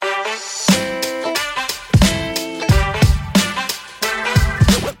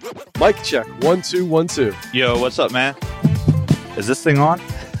Mic check, 1 2 1 2. Yo, what's up, man? Is this thing on?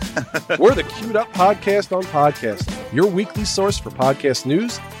 We're the Queued Up Podcast on Podcasting, your weekly source for podcast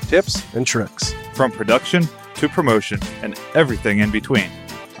news, tips, and tricks. From production to promotion and everything in between.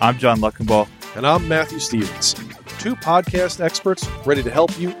 I'm John Luckenball. And I'm Matthew Stevens, two podcast experts ready to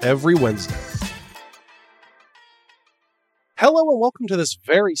help you every Wednesday. Hello and welcome to this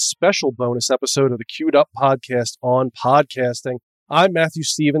very special bonus episode of the Queued Up Podcast on Podcasting. I'm Matthew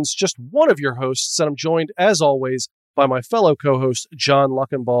Stevens, just one of your hosts, and I'm joined, as always, by my fellow co-host, John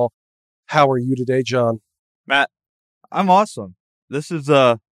Luckenball. How are you today, John? Matt, I'm awesome. This is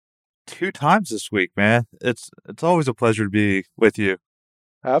 2 times this week, man. It's always a pleasure to be with you.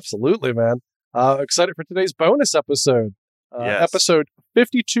 Absolutely, man. Excited for today's bonus episode, Yes. Episode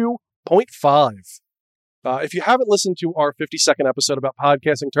 52.5. If you haven't listened to our 52nd episode about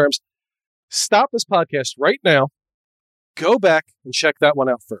podcasting terms, stop this podcast right now, go back and check that one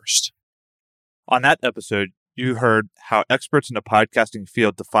out first. On that episode, you heard how experts in the podcasting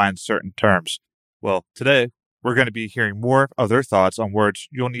field define certain terms. Well, today, we're going to be hearing more of their thoughts on words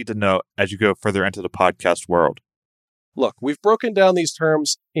you'll need to know as you go further into the podcast world. Look, we've broken down these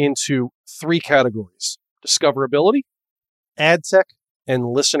terms into 3 categories: discoverability, ad tech, and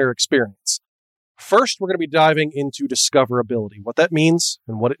listener experience. First, we're going to be diving into discoverability, what that means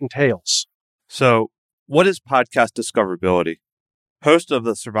and what it entails. So, what is podcast discoverability? Host of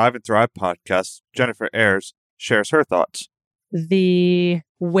the Survive and Thrive podcast, Jennifer Ayers, shares her thoughts. The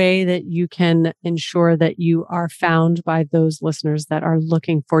way that you can ensure that you are found by those listeners that are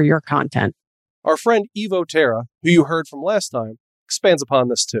looking for your content. Our friend Evo Terra, who you heard from last time, expands upon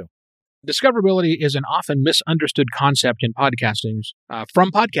this too. Discoverability is an often misunderstood concept in podcasting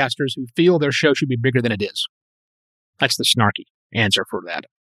from podcasters who feel their show should be bigger than it is. That's the snarky answer for that.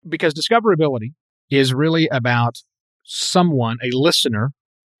 Because discoverability is really about someone, a listener,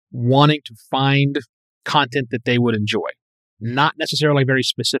 wanting to find content that they would enjoy. Not necessarily a very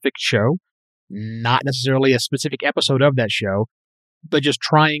specific show, not necessarily a specific episode of that show, but just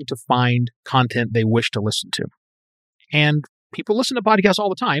trying to find content they wish to listen to. And people listen to podcasts all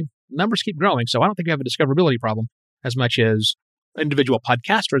the time. Numbers keep growing, so I don't think we have a discoverability problem as much as individual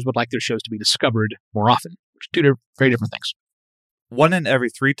podcasters would like their shows to be discovered more often, which are 2 very different things. 1 in every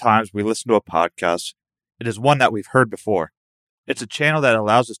 3 times we listen to a podcast, it is one that we've heard before. It's a channel that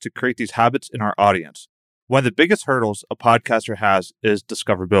allows us to create these habits in our audience. One of the biggest hurdles a podcaster has is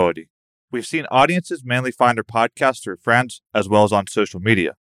discoverability. We've seen audiences mainly find their podcasts through friends as well as on social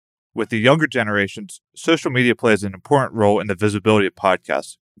media. With the younger generations, social media plays an important role in the visibility of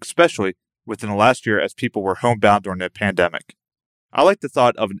podcasts, especially within the last year as people were homebound during the pandemic. I like the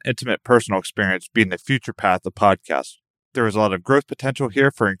thought of an intimate personal experience being the future path of podcasts. There is a lot of growth potential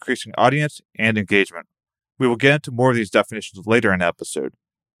here for increasing audience and engagement. We will get into more of these definitions later in the episode.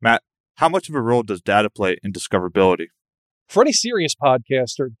 Matt, how much of a role does data play in discoverability? For any serious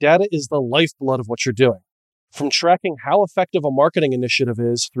podcaster, data is the lifeblood of what you're doing. From tracking how effective a marketing initiative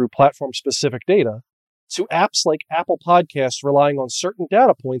is through platform-specific data, to apps like Apple Podcasts relying on certain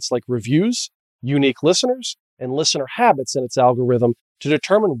data points like reviews, unique listeners, and listener habits in its algorithm to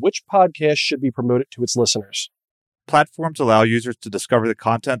determine which podcast should be promoted to its listeners. Platforms allow users to discover the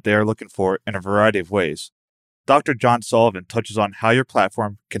content they are looking for in a variety of ways. Dr. John Sullivan touches on how your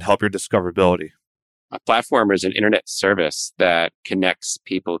platform can help your discoverability. A platform is an internet service that connects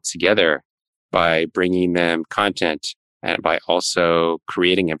people together by bringing them content and by also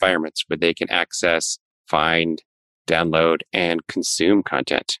creating environments where they can access, find, download, and consume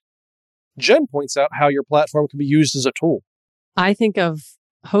content. Jen points out how your platform can be used as a tool. I think of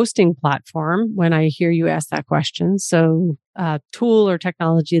hosting platform when I hear you ask that question. So a tool or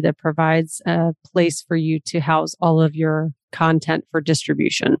technology that provides a place for you to house all of your content for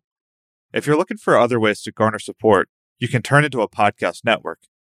distribution. If you're looking for other ways to garner support, you can turn into a podcast network.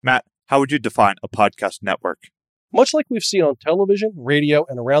 Matt, how would you define a podcast network? Much like we've seen on television, radio,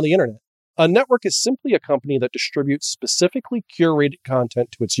 and around the internet, a network is simply a company that distributes specifically curated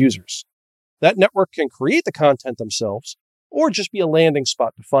content to its users. That network can create the content themselves, or just be a landing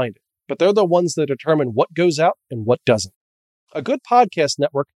spot to find it, but they're the ones that determine what goes out and what doesn't. A good podcast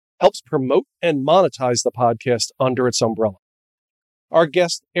network helps promote and monetize the podcast under its umbrella. Our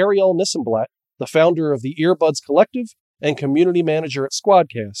guest, Ariel Nissenblatt, the founder of the Earbuds Collective and community manager at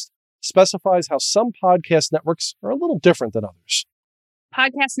Squadcast, specifies how some podcast networks are a little different than others.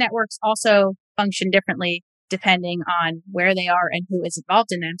 Podcast networks also function differently depending on where they are and who is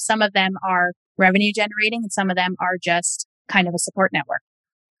involved in them. Some of them are revenue generating and some of them are just kind of a support network.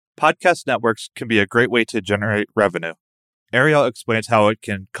 Podcast networks can be a great way to generate revenue. Ariel explains how it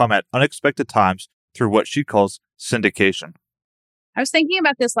can come at unexpected times through what she calls syndication. I was thinking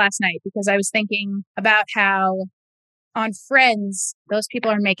about this last night because I was thinking about how on Friends, those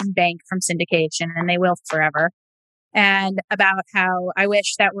people are making bank from syndication and they will forever. And about how I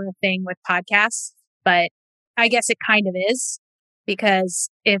wish that were a thing with podcasts, but I guess it kind of is, because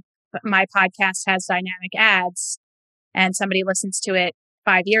if my podcast has dynamic ads and somebody listens to it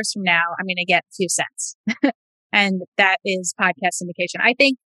 5 years from now, I'm going to get a few cents. And that is podcast syndication. I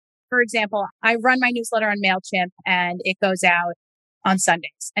think, for example, I run my newsletter on MailChimp and it goes out on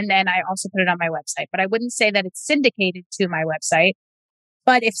Sundays. And then I also put it on my website, but I wouldn't say that it's syndicated to my website.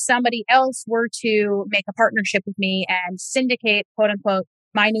 But if somebody else were to make a partnership with me and syndicate, quote unquote,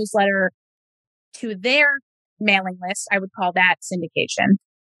 my newsletter to their mailing list, I would call that syndication.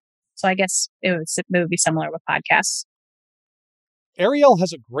 So I guess it would be similar with podcasts. Ariel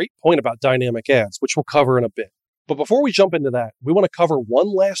has a great point about dynamic ads, which we'll cover in a bit. But before we jump into that, we want to cover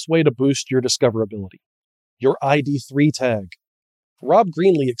one last way to boost your discoverability: your ID3 tag. Rob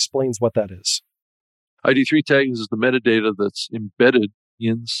Greenlee explains what that is. ID3 tags is the metadata that's embedded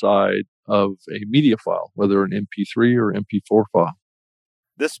inside of a media file, whether an MP3 or MP4 file.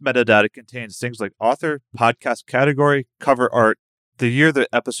 This metadata contains things like author, podcast category, cover art, the year the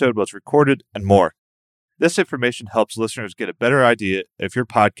episode was recorded, and more. This information helps listeners get a better idea if your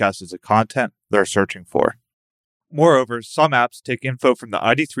podcast is the content they're searching for. Moreover, some apps take info from the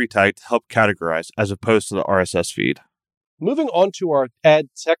ID3 tag to help categorize as opposed to the RSS feed. Moving on to our ad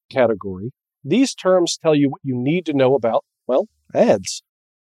tech category, these terms tell you what you need to know about, well, ads.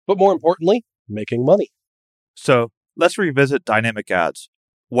 But more importantly, making money. So let's revisit dynamic ads.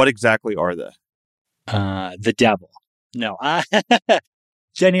 What exactly are they? The devil. No.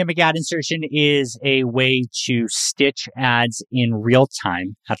 Dynamic ad insertion is a way to stitch ads in real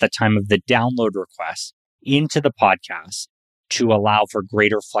time at the time of the download request into the podcast to allow for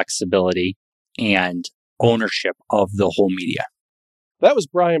greater flexibility and ownership of the whole media. That was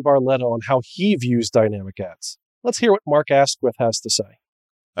Brian Barletta on how he views dynamic ads. Let's hear what Mark Asquith has to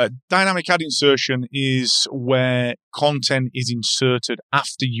say. Dynamic ad insertion is where content is inserted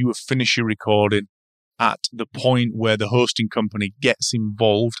after you have finished your recording at the point where the hosting company gets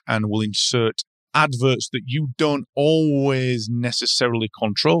involved and will insert adverts that you don't always necessarily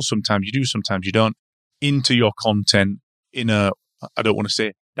control. Sometimes you do, sometimes you don't, into your content in a, I don't want to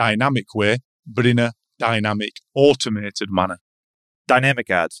say dynamic way, but in a dynamic, automated manner. Dynamic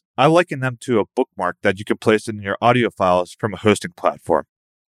ads. I liken them to a bookmark that you can place in your audio files from a hosting platform.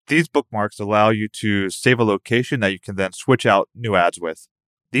 These bookmarks allow you to save a location that you can then switch out new ads with.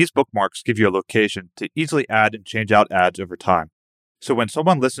 These bookmarks give you a location to easily add and change out ads over time. So when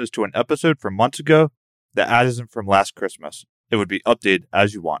someone listens to an episode from months ago, the ad isn't from last Christmas. It would be updated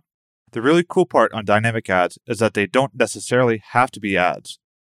as you want. The really cool part on dynamic ads is that they don't necessarily have to be ads.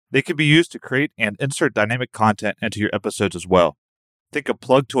 They can be used to create and insert dynamic content into your episodes as well. Think a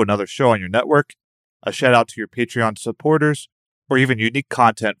plug to another show on your network, a shout out to your Patreon supporters, or even unique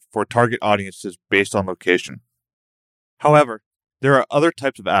content for target audiences based on location. However, there are other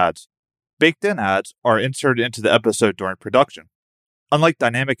types of ads. Baked-in ads are inserted into the episode during production. Unlike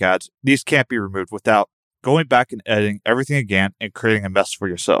dynamic ads, these can't be removed without going back and editing everything again and creating a mess for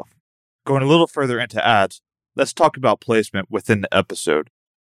yourself. Going a little further into ads, let's talk about placement within the episode.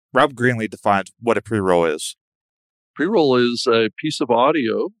 Rob Greenlee defines what a pre-roll is. Pre-roll is a piece of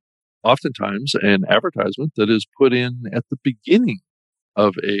audio, oftentimes an advertisement that is put in at the beginning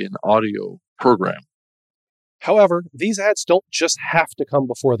of an audio program. However, these ads don't just have to come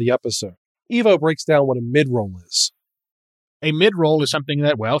before the episode. Evo breaks down what a mid-roll is. A mid-roll is something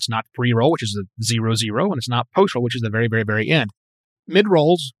that, well, it's not pre-roll, which is a 0, 0, and it's not post-roll, which is the very, very, very end.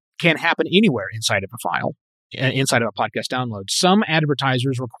 Mid-rolls can happen anywhere inside of a file, inside of a podcast download. Some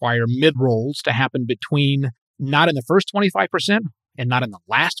advertisers require mid-rolls to happen between not in the first 25% and not in the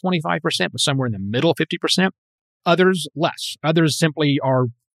last 25%, but somewhere in the middle 50%. Others less. Others simply are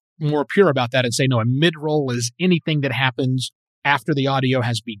more pure about that and say, no, a mid-roll is anything that happens after the audio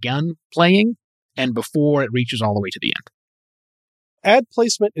has begun playing and before it reaches all the way to the end. Ad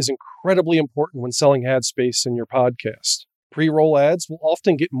placement is incredibly important when selling ad space in your podcast. Pre-roll ads will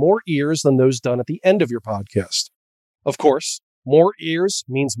often get more ears than those done at the end of your podcast. Of course, more ears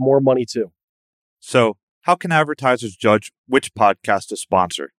means more money too. So, how can advertisers judge which podcast to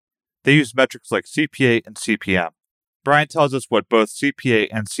sponsor? They use metrics like CPA and CPM. Brian tells us what both CPA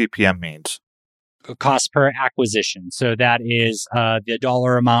and CPM means. Cost per acquisition. So that is the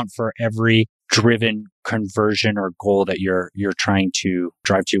dollar amount for every driven conversion or goal that you're trying to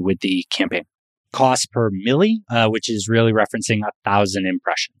drive to with the campaign. Cost per milli, which is really referencing 1,000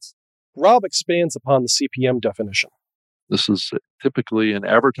 impressions. Rob expands upon the CPM definition. This is typically an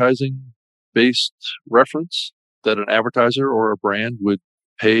advertising-based reference. that an advertiser or a brand would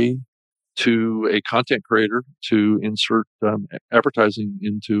pay to a content creator to insert advertising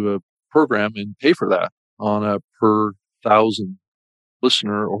into a program and pay for that on a per 1,000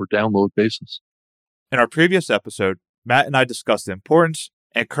 listener or download basis. In our previous episode, Matt and I discussed the importance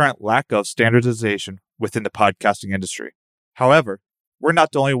and current lack of standardization within the podcasting industry. However, we're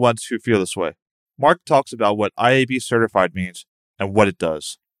not the only ones who feel this way. Mark talks about what IAB certified means and what it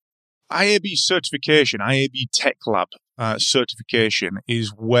does. IAB certification, IAB Tech Lab certification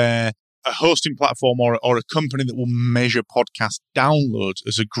is where a hosting platform or a company that will measure podcast downloads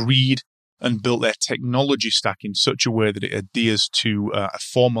has agreed and built their technology stack in such a way that it adheres to a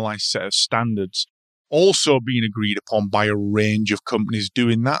formalized set of standards, also being agreed upon by a range of companies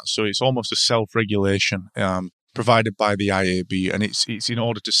doing that. So it's almost a self-regulation provided by the IAB, and it's in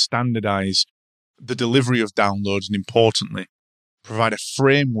order to standardize the delivery of downloads and, importantly, provide a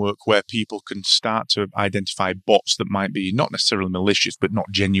framework where people can start to identify bots that might be not necessarily malicious, but not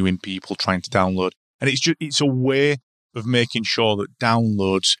genuine people trying to download. And it's a way of making sure that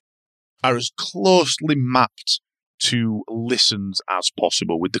downloads are as closely mapped to listens as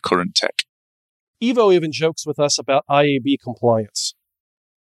possible with the current tech. Evo even jokes with us about IAB compliance.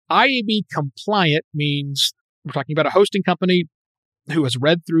 IAB compliant means we're talking about a hosting company who has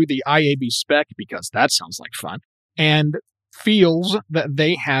read through the IAB spec, because that sounds like fun, and feels that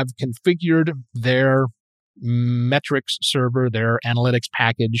they have configured their metrics server, their analytics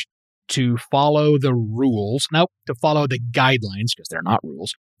package, to follow the rules. Nope, to follow the guidelines, because they're not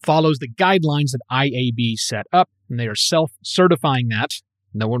rules. Follows the guidelines that IAB set up, and they are self-certifying that.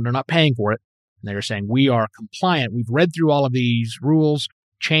 No, they're not paying for it. And they're saying, we are compliant. We've read through all of these rules,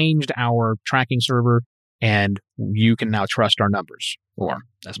 changed our tracking server, and you can now trust our numbers, or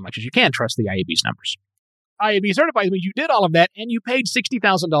as much as you can trust the IAB's numbers. IAB certifies means you did all of that, and you paid $60,000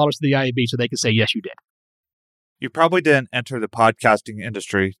 to the IAB so they can say, yes, you did. You probably didn't enter the podcasting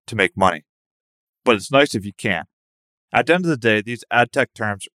industry to make money, but it's nice if you can. At the end of the day, these ad tech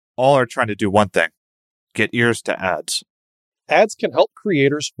terms all are trying to do one thing: get ears to ads. Ads can help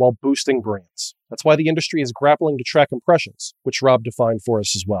creators while boosting brands. That's why the industry is grappling to track impressions, which Rob defined for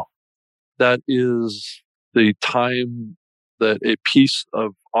us as well. That is the time that a piece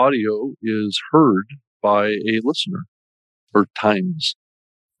of audio is heard by a listener, or times.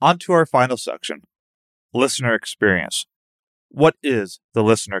 On to our final section, listener experience. What is the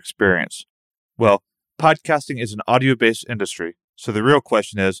listener experience? Well, podcasting is an audio-based industry, so the real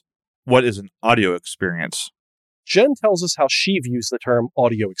question is, what is an audio experience? Jen tells us how she views the term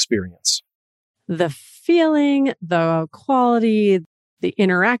audio experience. The feeling, the quality, the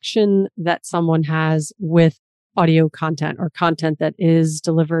interaction that someone has with audio content or content that is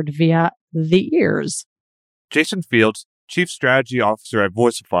delivered via the ears. Jason Fields, Chief Strategy Officer at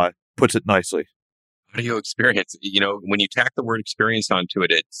Voicify, puts it nicely. Audio experience, when you tack the word experience onto it,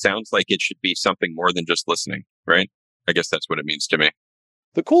 it sounds like it should be something more than just listening, right? I guess that's what it means to me.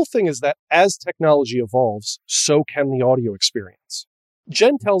 The cool thing is that as technology evolves, so can the audio experience.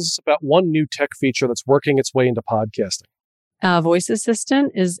 Jen tells us about one new tech feature that's working its way into podcasting. A voice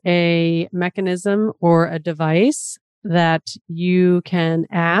assistant is a mechanism or a device that you can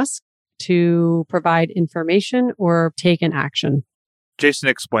ask to provide information or take an action. Jason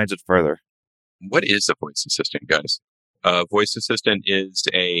explains it further. What is a voice assistant, guys? A voice assistant is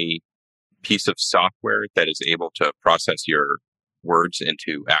a piece of software that is able to process your words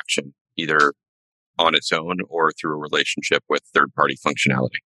into action, either on its own or through a relationship with third-party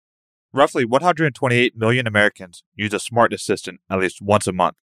functionality. Roughly 128 million Americans use a smart assistant at least once a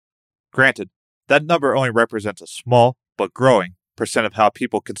month. Granted, that number only represents a small but growing percent of how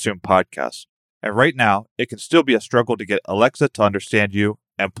people consume podcasts. And right now, it can still be a struggle to get Alexa to understand you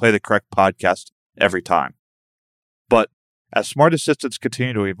and play the correct podcast every time. But as smart assistants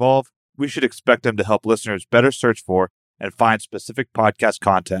continue to evolve, we should expect them to help listeners better search for and find specific podcast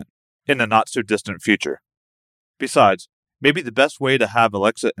content in the not-so-distant future. Besides, maybe the best way to have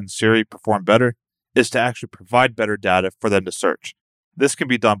Alexa and Siri perform better is to actually provide better data for them to search. This can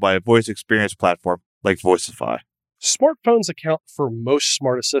be done by a voice experience platform like Voicify. Smartphones account for most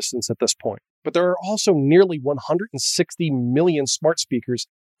smart assistants at this point, but there are also nearly 160 million smart speakers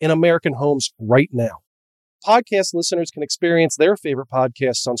in American homes right now. Podcast listeners can experience their favorite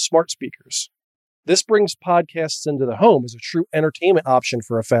podcasts on smart speakers. This brings podcasts into the home as a true entertainment option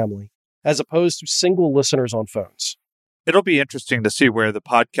for a family, as opposed to single listeners on phones. It'll be interesting to see where the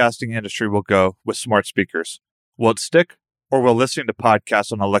podcasting industry will go with smart speakers. Will it stick, or will listening to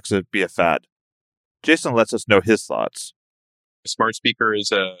podcasts on Alexa be a fad? Jason lets us know his thoughts. A smart speaker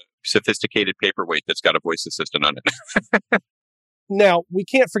is a sophisticated paperweight that's got a voice assistant on it. Now, we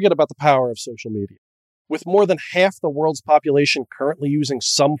can't forget about the power of social media. With more than half the world's population currently using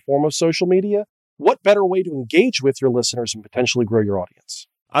some form of social media, what better way to engage with your listeners and potentially grow your audience?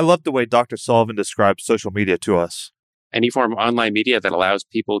 I love the way Dr. Sullivan describes social media to us. Any form of online media that allows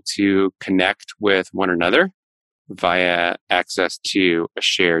people to connect with one another via access to a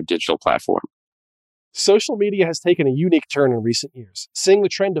shared digital platform. Social media has taken a unique turn in recent years, seeing the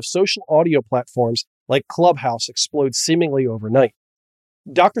trend of social audio platforms like Clubhouse explode seemingly overnight.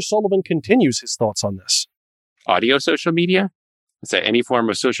 Dr. Sullivan continues his thoughts on this. Audio social media? Let's say any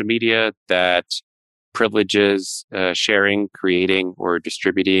form of social media that privileges sharing, creating, or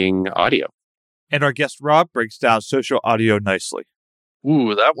distributing audio. And our guest Rob breaks down social audio nicely.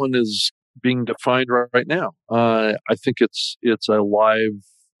 Ooh, that one is being defined right now. I think it's a live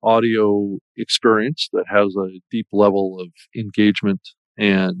audio experience that has a deep level of engagement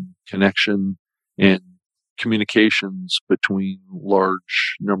and connection and communications between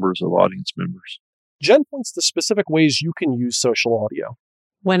large numbers of audience members. Jen points to specific ways you can use social audio.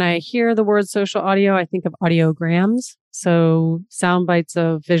 When I hear the word social audio, I think of audiograms. So sound bites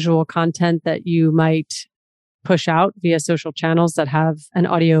of visual content that you might push out via social channels that have an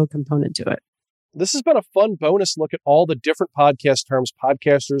audio component to it. This has been a fun bonus look at all the different podcast terms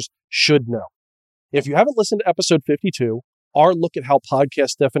podcasters should know. If you haven't listened to episode 52, our look at how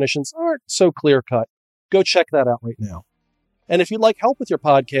podcast definitions aren't so clear-cut, go check that out right now. And if you'd like help with your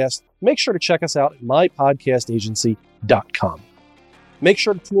podcast, make sure to check us out at mypodcastagency.com. Make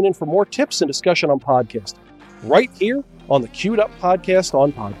sure to tune in for more tips and discussion on podcasting, right here on the Queued Up Podcast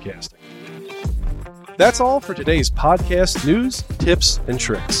on Podcasting. That's all for today's podcast news, tips, and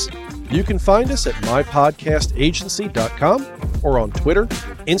tricks. You can find us at mypodcastagency.com or on Twitter,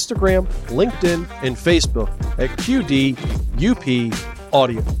 Instagram, LinkedIn, and Facebook at QDUP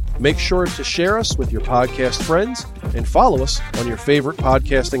Audio. Make sure to share us with your podcast friends and follow us on your favorite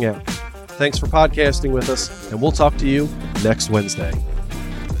podcasting app. Thanks for podcasting with us, and we'll talk to you next Wednesday.